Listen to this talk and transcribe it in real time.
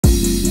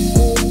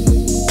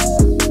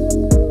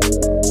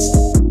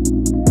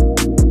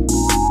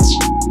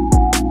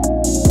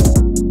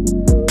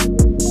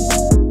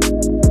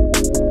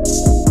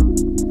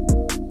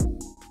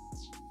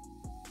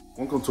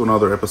to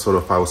another episode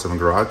of 507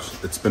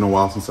 Garage. It's been a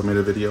while since I made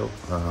a video,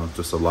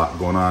 just a lot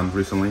going on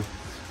recently.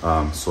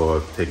 So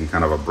I've taken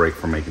kind of a break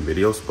from making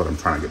videos, but I'm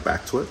trying to get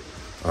back to it.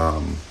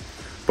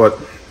 But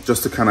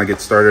just to kind of get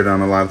started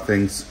on a lot of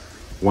things,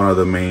 one of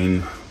the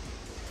main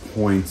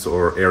points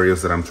or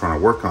areas that I'm trying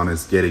to work on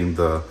is getting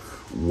the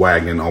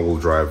Wagon all-wheel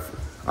drive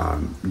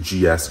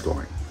GS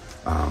going.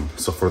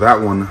 So for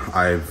that one,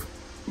 I've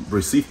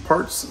received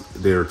parts.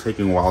 They're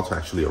taking a while to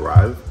actually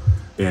arrive.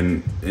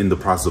 And in the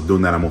process of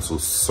doing that, I'm also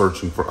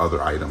searching for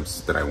other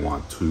items that I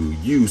want to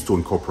use to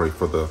incorporate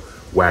for the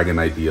Wagon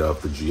idea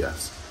of the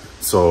GS.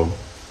 So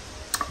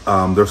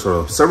there's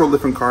several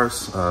different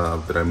cars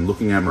that I'm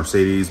looking at,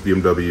 Mercedes,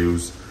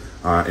 BMWs,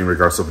 in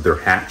regards of their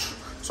hatch.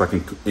 So I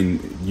can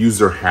use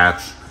their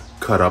hatch,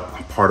 cut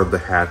up part of the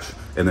hatch,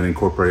 and then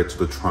incorporate it to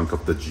the trunk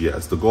of the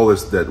GS. The goal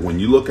is that when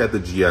you look at the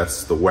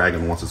GS, the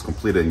Wagon, once it's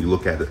completed, and you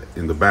look at it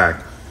in the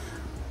back,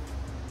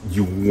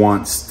 you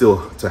want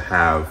still to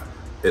have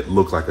it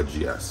look like a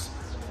GS.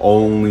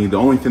 The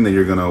only thing that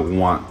you're gonna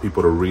want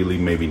people to really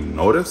maybe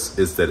notice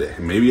is that it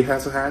maybe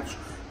has a hatch,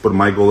 but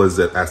my goal is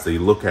that as they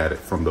look at it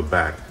from the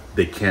back,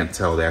 they can't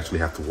tell. They actually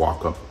have to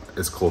walk up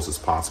as close as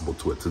possible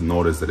to it to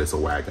notice that it's a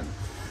Wagon.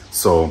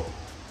 So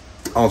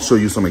I'll show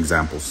you some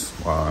examples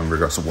in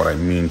regards to what I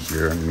mean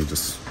here. Let me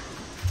just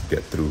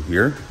get through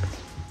here.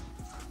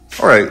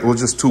 All right, it was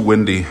just too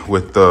windy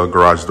with the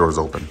garage doors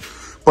open.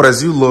 But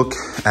as you look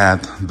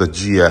at the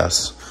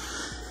GS,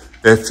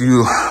 if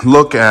you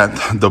look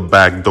at the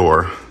back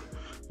door,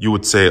 you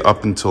would say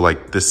up until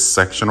like this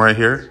section right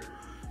here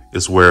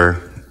is where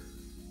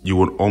you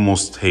would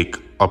almost take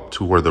up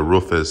to where the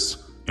roof is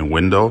and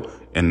window.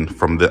 And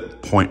from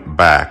that point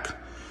back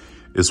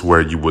is where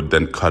you would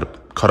then cut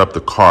up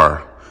the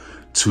car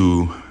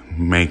to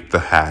make the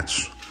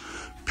hatch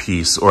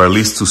piece, or at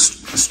least to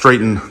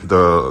straighten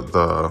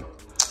the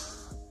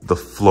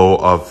flow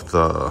of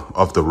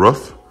the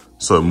roof.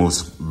 So it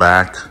moves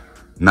back,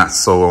 not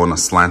so in a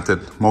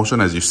slanted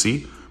motion as you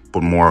see,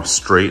 but more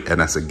straight.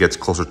 And as it gets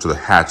closer to the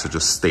hatch, it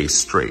just stays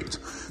straight.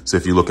 So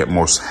if you look at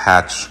most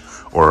hatch,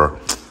 or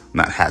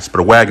not hatch,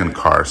 but Wagon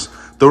cars,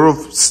 the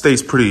roof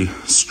stays pretty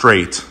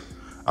straight.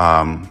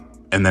 And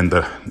then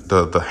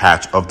the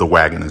hatch of the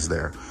Wagon is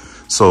there.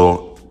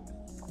 So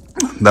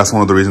that's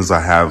one of the reasons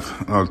I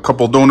have a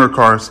couple donor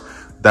cars.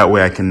 That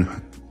way I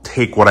can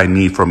take what I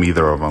need from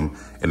either of them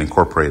and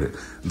incorporate it.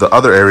 The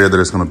other area that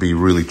is going to be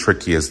really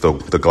tricky is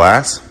the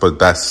glass, but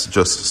that's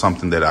just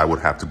something that I would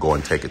have to go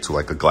and take it to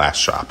like a glass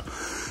shop.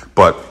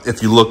 But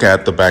if you look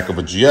at the back of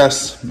a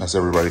GS, as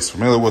everybody's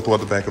familiar with what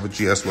the back of a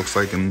GS looks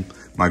like, and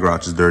my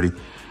garage is dirty,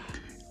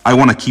 I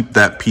want to keep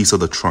that piece of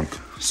the trunk.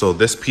 So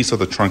this piece of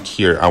the trunk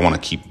here, I want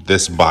to keep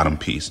this bottom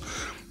piece.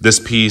 This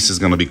piece is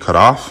going to be cut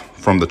off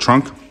from the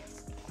trunk.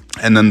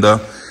 And then the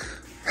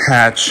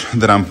hatch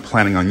that I'm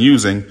planning on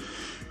using,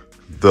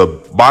 the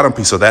bottom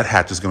piece of that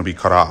hatch is going to be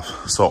cut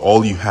off. So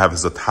all you have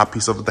is the top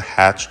piece of the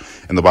hatch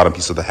and the bottom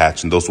piece of the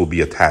hatch, and those will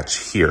be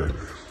attached here,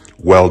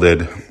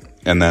 welded.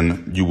 And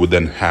then you would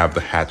then have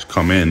the hatch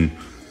come in.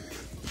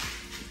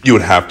 You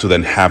would have to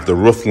then have the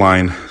roof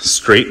line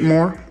straight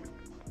more.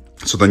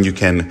 So then you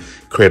can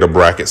create a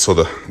bracket so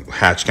the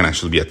hatch can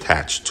actually be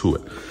attached to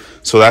it.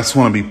 So that's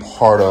going to be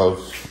part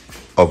of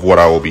what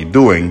I will be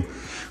doing.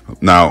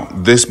 Now,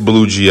 this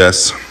blue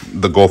GS,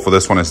 the goal for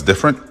this one is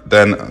different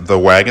than the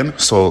Wagon.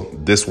 So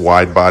this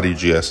wide body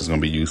GS is going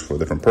to be used for a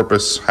different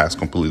purpose, has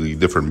completely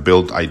different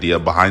build idea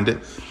behind it.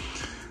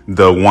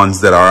 The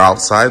ones that are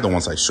outside, the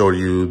ones I showed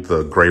you,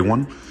 the gray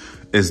one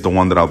is the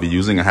one that I'll be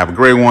using. I have a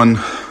gray one,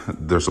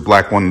 there's a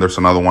black one, there's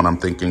another one I'm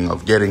thinking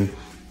of getting,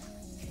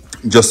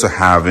 just to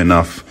have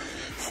enough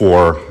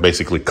for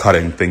basically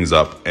cutting things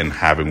up and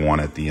having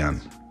one at the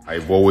end.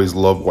 I've always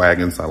loved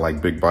Wagons. I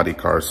like big body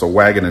cars. So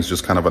Wagon is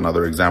just kind of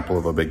another example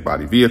of a big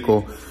body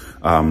vehicle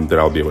that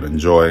I'll be able to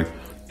enjoy.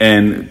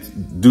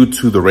 And due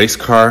to the race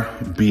car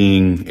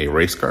being a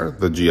race car,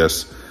 the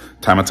GS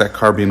Time Attack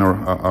car being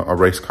a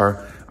race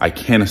car, I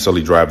can't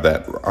necessarily drive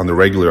that on the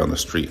regular on the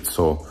street.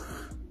 So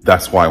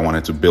that's why I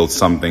wanted to build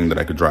something that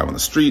I could drive on the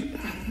street.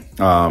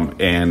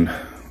 And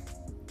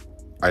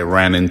I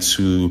ran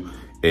into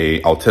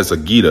a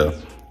Altezza Gita,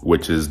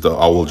 which is the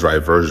all-wheel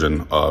drive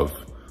version of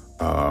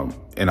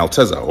an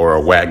Altezza, or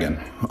a Wagon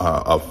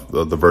of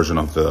the version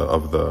of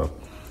the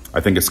I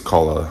think it's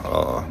called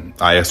a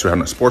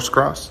IS300 Sports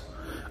Cross.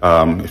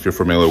 If you're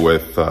familiar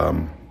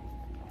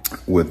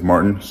with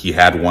Martin, he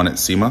had one at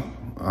SEMA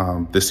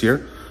this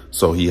year,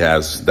 so he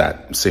has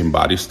that same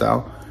body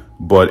style.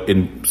 But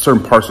in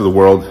certain parts of the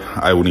world,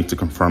 I will need to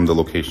confirm the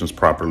locations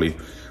properly.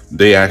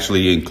 They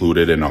actually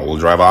included an all-wheel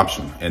drive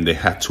option, and they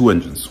had two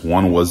engines.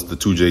 One was the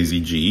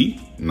 2JZ GE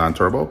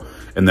non-turbo,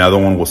 and the other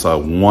one was a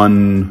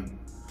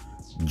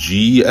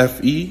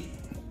 1GFE,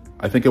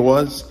 I think it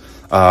was.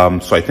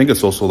 So I think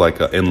it's also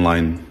like an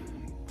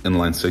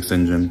inline six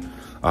engine.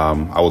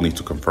 I will need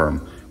to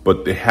confirm.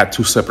 But they had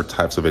two separate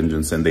types of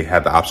engines, and they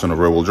had the option of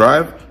rear-wheel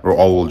drive or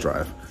all-wheel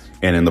drive.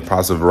 And in the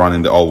process of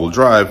running the all-wheel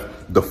drive,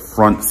 the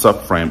front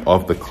subframe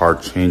of the car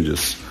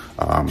changes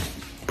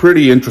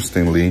pretty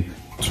interestingly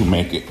to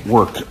make it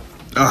work.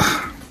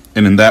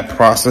 And in that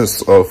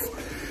process of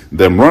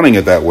them running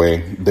it that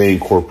way, they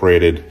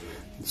incorporated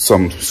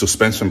some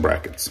suspension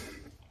brackets.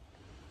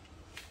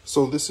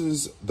 So this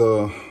is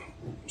the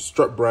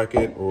strut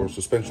bracket or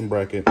suspension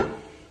bracket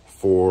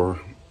for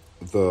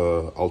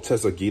the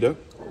Altezza Gita.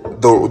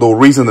 The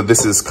reason that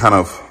this is kind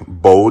of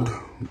bowed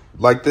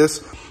like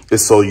this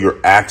is so your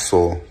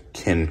axle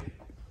can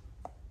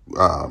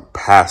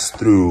pass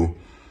through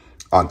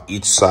on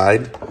each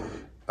side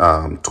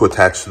to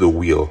attach to the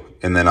wheel.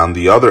 And then on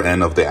the other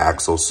end of the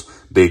axles,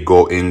 they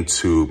go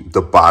into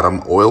the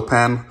bottom oil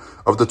pan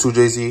of the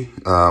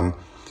 2JZ,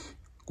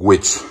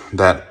 which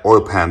that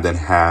oil pan then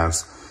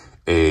has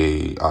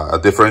a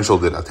differential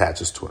that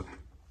attaches to it.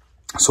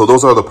 So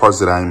those are the parts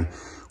that I'm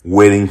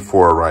waiting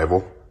for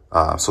arrival,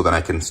 so that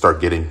I can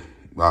start getting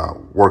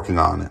working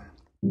on it.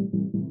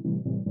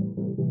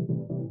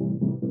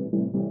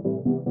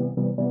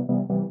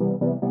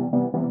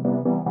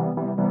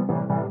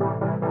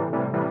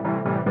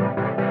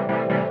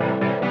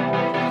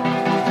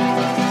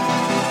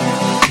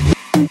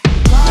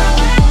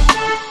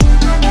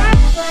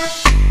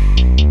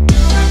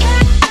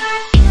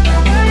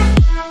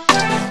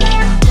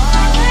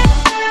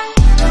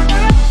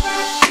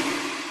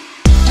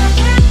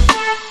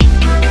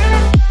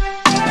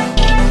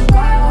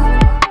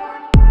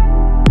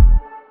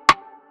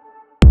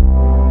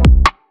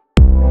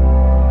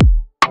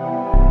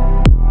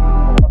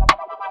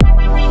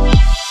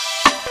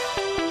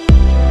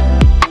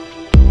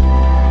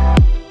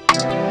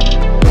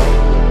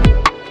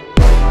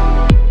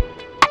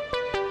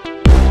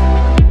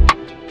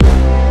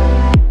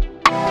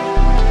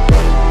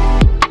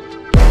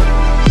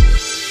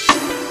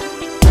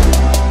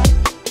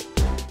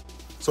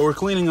 So we're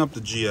cleaning up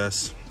the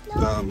GS.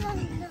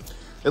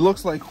 It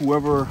looks like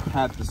whoever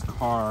had this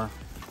car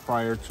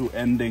prior to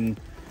ending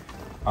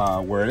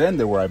where it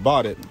ended, where I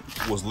bought it,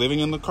 was living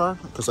in the car.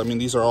 Because I mean,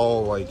 these are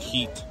all like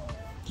heat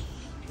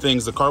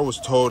things. The car was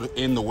towed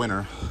in the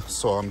winter,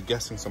 so I'm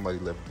guessing somebody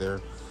lived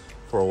there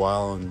for a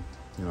while, and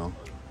you know,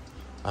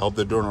 I hope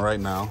they're doing it right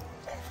now.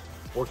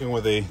 Working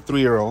with a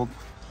 3-year-old,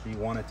 she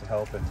wanted to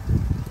help and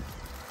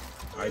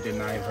I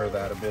denied her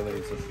that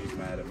ability, so she's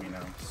mad at me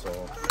now.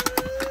 So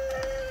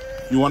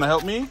you want to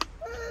help me?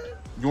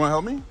 You want to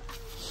help me?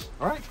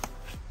 All right.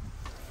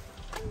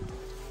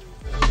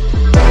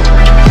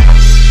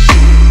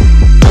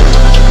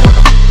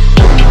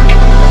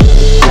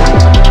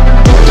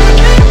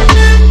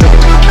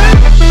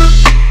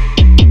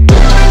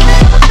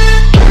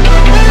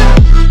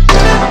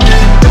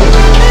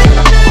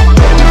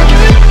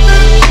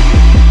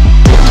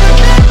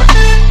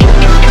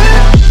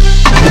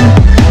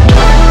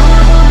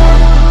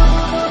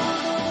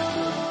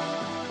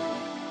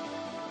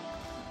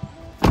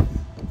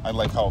 I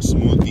like how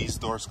smooth these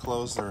doors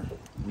close. They're,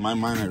 in my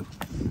mind,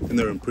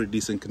 they're in pretty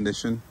decent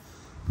condition.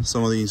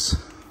 Some of these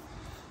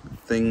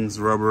things,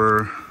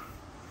 rubber,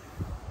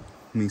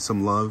 need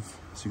some love.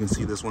 As you can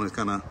see, this one is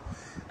kind of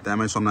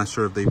damaged. So I'm not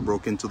sure if they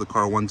broke into the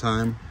car one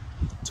time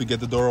to get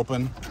the door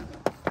open.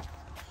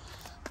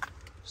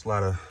 There's a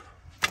lot of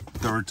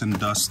dirt and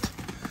dust,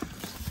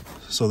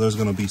 so there's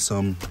gonna be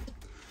some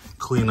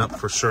cleanup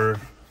for sure.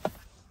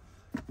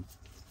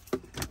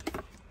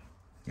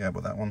 Yeah,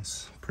 but that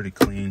one's pretty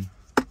clean.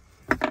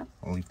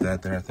 I'll leave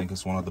that there. I think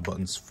it's one of the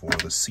buttons for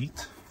the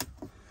seat.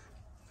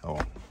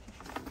 Oh,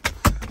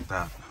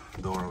 that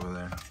door over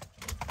there.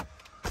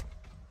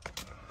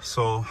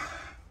 So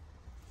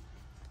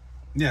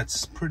yeah,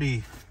 it's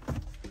pretty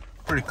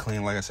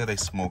clean. Like I said, they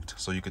smoked,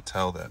 so you could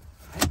tell that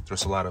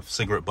there's a lot of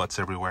cigarette butts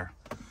everywhere.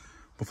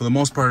 But for the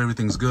most part,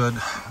 everything's good.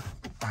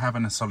 I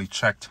haven't necessarily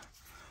checked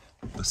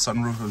the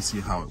sunroof and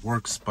see how it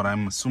works, but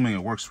I'm assuming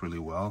it works really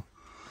well.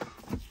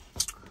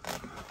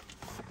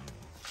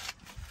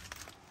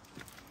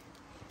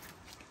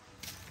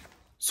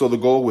 So the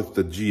goal with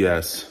the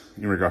GS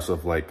in regards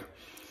of like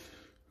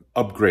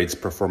upgrades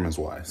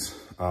performance-wise,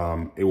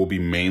 it will be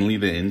mainly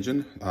the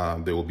engine.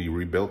 They will be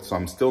rebuilt. So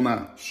I'm still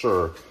not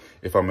sure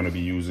if I'm going to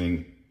be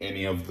using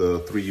any of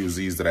the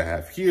 3UZs that I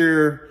have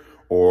here,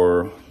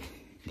 or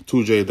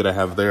 2J that I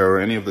have there,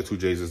 or any of the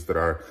 2Js that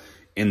are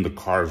in the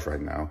cars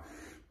right now.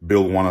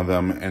 Build one of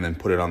them and then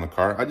put it on the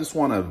car. I just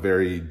want a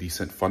very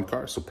decent fun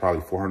car. So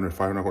probably 400,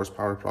 500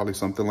 horsepower, probably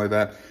something like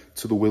that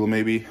to the wheel,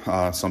 maybe.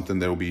 Something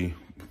that will be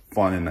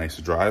fun and nice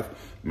to drive,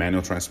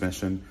 manual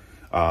transmission,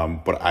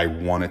 but I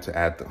wanted to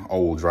add the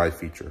all-wheel drive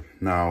feature.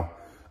 Now,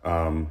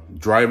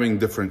 driving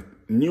different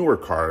newer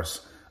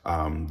cars,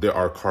 there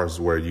are cars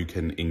where you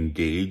can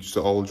engage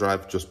the all-wheel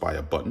drive just by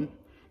a button.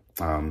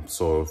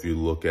 So if you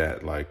look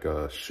at like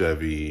a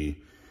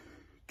Chevy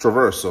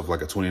Traverse of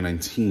like a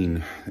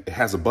 2019, it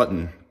has a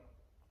button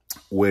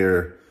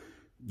where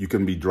you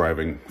can be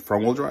driving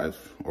front-wheel drive,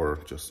 or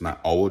just not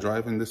all-wheel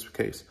drive in this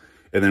case.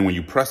 And then when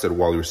you press it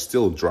while you're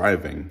still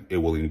driving, it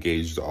will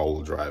engage the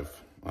all-wheel drive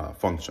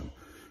function.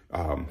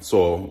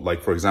 So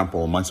like, for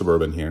example, my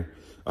Suburban here,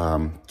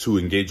 to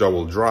engage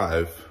all-wheel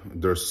drive,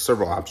 there's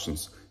several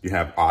options. You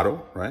have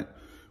auto, right?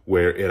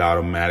 Where it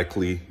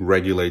automatically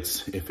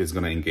regulates if it's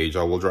gonna engage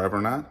all-wheel drive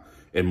or not.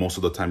 And most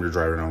of the time you're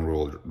driving on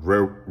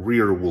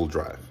rear-wheel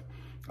drive.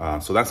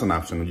 So that's an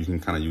option. You can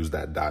kind of use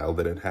that dial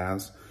that it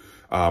has.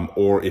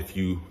 Or if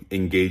you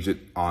engage it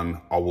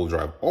on all-wheel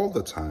drive all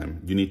the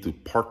time, you need to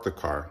park the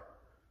car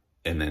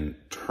and then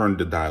turn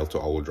the dial to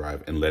all-wheel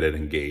drive and let it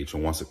engage.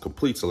 And once it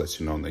completes, it lets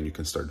you know, and then you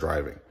can start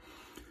driving.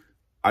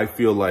 I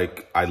feel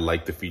like I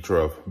like the feature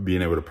of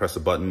being able to press a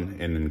button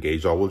and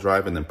engage all-wheel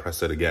drive and then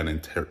press it again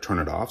and turn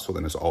it off. So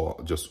then it's all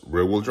just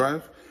rear-wheel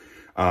drive.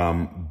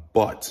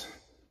 But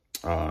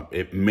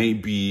it may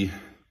be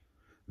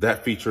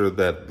that feature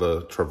that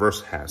the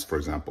Traverse has, for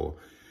example,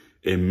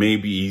 it may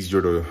be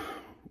easier to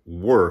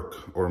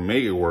work or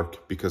make it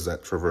work because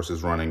that Traverse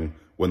is running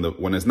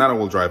when it's not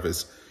all-wheel drive,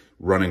 it's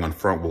running on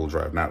front-wheel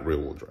drive, not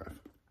rear-wheel drive.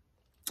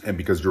 And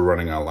because you're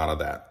running a lot of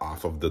that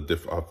off of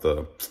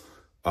the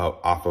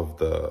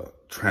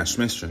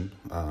transmission,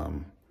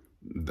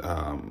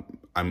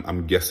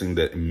 I'm guessing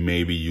that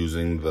maybe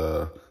using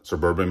the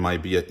Suburban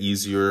might be an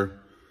easier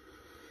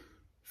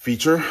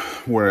feature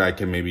where I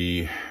can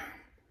maybe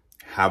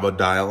have a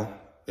dial.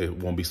 It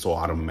won't be so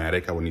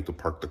automatic. I would need to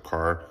park the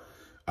car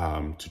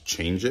to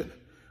change it,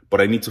 but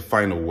I need to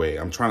find a way.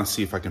 I'm trying to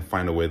see if I can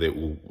find a way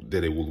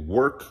that it will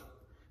work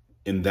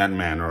in that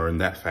manner or in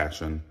that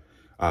fashion,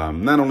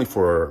 not only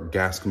for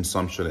gas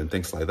consumption and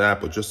things like that,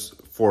 but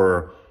just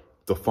for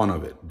the fun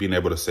of it, being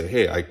able to say,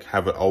 hey, I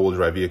have an all-wheel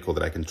drive vehicle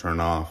that I can turn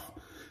off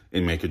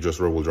and make it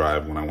just rear-wheel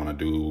drive when I want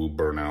to do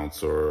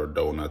burnouts or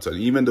donuts. And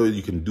even though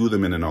you can do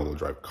them in an all-wheel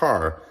drive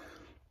car,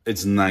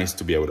 it's nice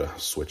to be able to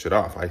switch it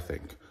off, I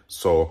think.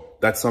 So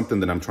that's something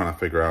that I'm trying to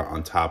figure out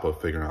on top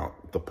of figuring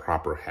out the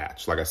proper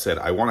hatch. Like I said,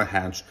 I want a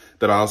hatch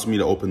that allows me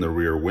to open the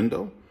rear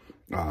window,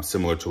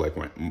 similar to like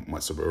my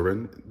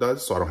Suburban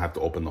does. So I don't have to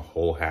open the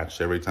whole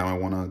hatch every time I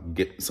want to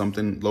get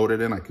something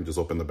loaded in. I can just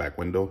open the back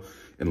window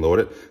and load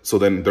it. So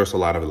then there's a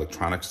lot of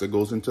electronics that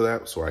goes into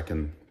that. So I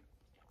can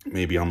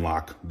maybe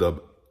unlock the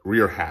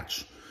rear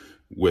hatch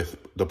with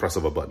the press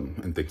of a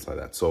button and things like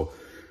that. So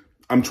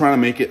I'm trying to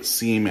make it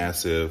seem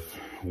as if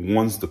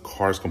once the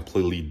car is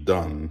completely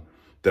done,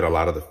 that a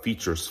lot of the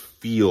features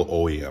feel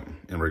OEM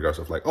in regards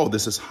of like, oh,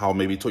 this is how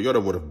maybe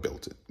Toyota would have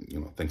built it, you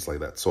know, things like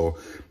that. So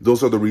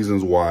those are the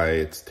reasons why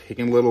it's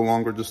taking a little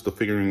longer just to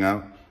figuring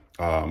out.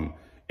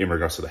 In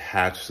regards to the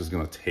hatch, is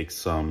going to take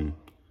some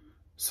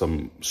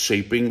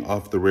shaping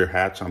of the rear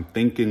hatch. I'm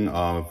thinking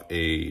of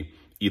a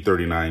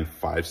E39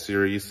 5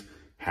 Series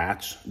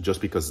hatch,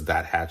 just because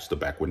that hatch, the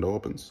back window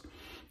opens.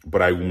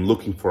 But I'm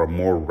looking for a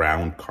more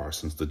round car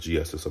since the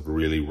GS is a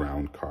really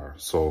round car.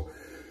 So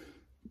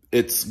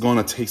it's going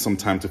to take some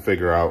time to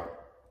figure out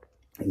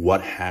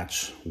what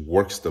hatch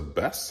works the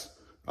best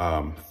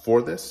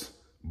for this.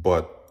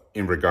 But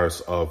in regards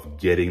of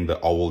getting the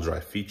all-wheel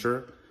drive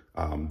feature,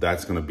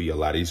 that's going to be a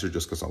lot easier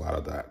just because a lot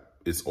of that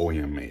is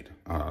OEM made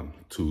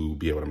to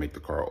be able to make the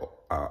car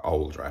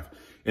all-wheel drive.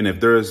 And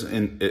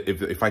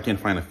if I can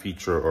find a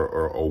feature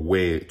or a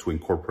way to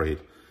incorporate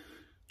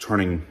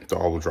turning the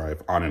all-wheel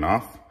drive on and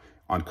off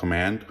on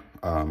command,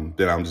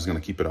 then I'm just going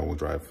to keep it all-wheel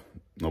drive.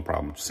 No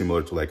problem.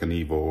 Similar to like an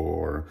Evo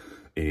or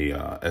a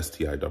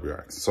STI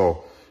WRX.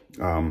 So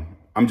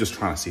I'm just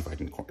trying to see if I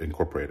can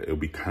incorporate it. It would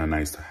be kind of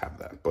nice to have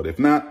that. But if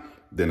not,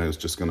 then it's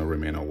just going to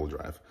remain all-wheel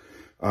drive.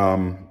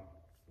 And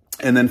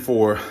then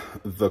for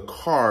the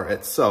car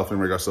itself, in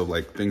regards to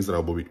like things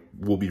that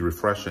will be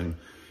refreshing,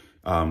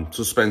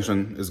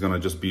 suspension is going to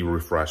just be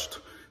refreshed.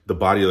 The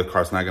body of the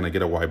car is not going to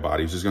get a wide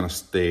body. It's just going to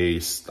stay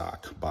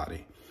stock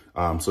body.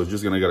 So it's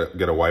just going to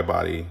get a wide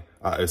body.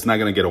 It's not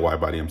going to get a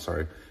wide body. I'm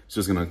sorry. It's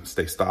just going to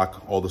stay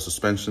stock. All the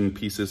suspension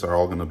pieces are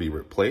all going to be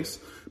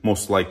replaced.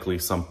 Most likely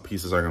some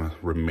pieces are going to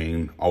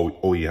remain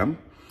OEM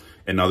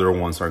and other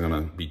ones are going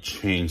to be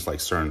changed, like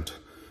certain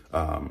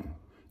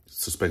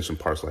suspension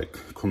parts like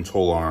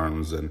control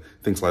arms and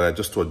things like that,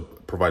 just to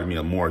provide me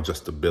a more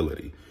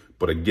adjustability.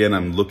 But again,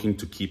 I'm looking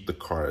to keep the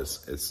car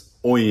as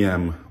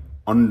OEM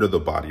under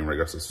the body in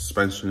regards to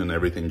suspension and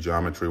everything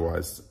geometry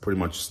wise, pretty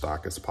much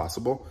stock as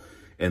possible.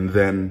 And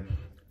then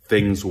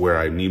things where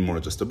I need more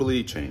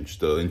adjustability, change.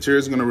 The interior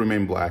is going to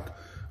remain black.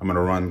 I'm going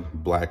to run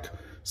black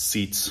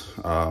seats.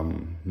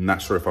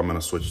 Not sure if I'm going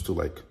to switch to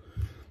like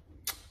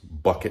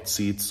bucket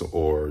seats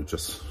or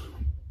just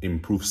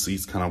improved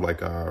seats, kind of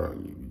like a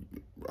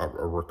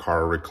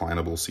car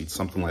reclinable seat,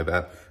 something like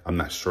that. I'm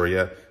not sure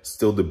yet.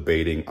 Still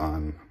debating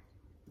on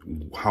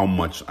how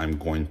much I'm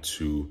going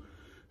to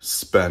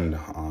spend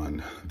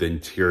on the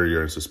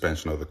interior and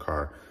suspension of the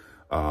car.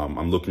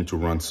 I'm looking to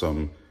run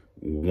some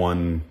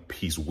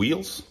one-piece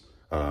wheels,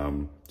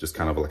 just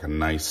kind of like a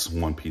nice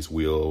one-piece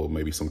wheel,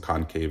 maybe some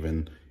concave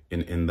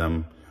in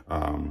them,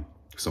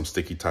 some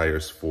sticky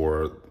tires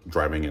for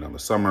driving it on the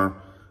summer.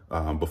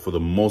 But for the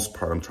most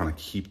part, I'm trying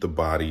to keep the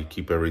body,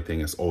 keep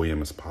everything as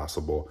OEM as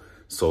possible.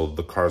 So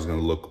the car is going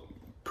to look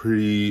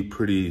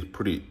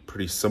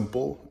pretty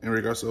simple in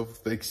regards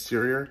of the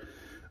exterior.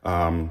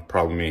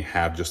 Probably may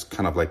have just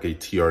kind of like a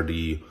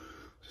TRD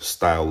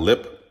style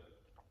lip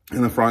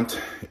in the front,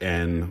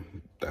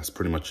 and that's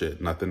pretty much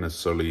it. Nothing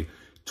necessarily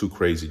too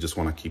crazy. Just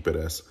want to keep it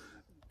as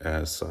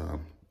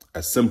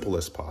simple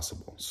as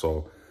possible.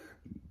 So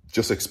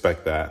just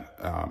expect that.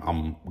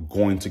 I'm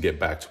going to get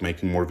back to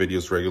making more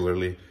videos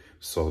regularly.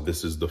 So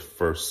this is the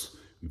first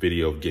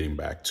video of getting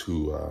back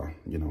to,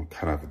 you know,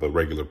 kind of the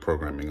regular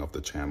programming of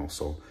the channel.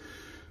 So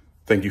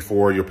thank you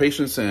for your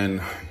patience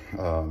and,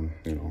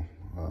 you know,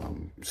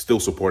 still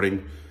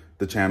supporting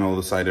the channel,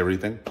 the site,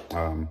 everything.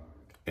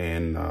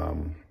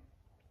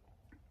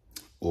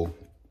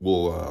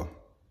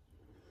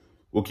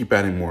 We'll keep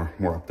adding more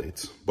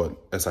updates. But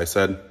as I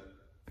said,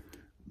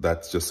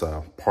 that's just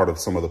part of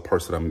some of the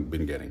perks that I've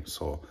been getting.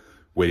 So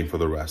waiting for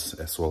the rest,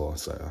 as well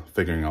as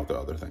figuring out the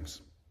other things.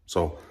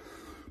 So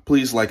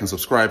please like and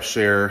subscribe,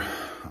 share.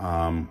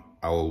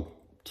 I'll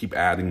keep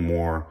adding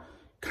more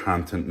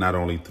content, not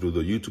only through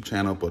the YouTube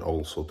channel, but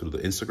also through the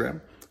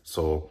Instagram.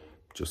 So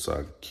just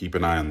keep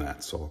an eye on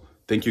that. So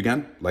thank you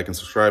again. Like and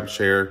subscribe,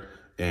 share,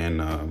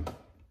 and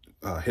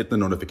hit the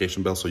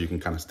notification bell so you can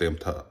kind of stay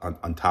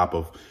on top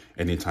of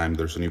anytime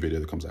there's a new video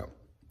that comes out.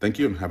 Thank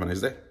you and have a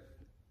nice day.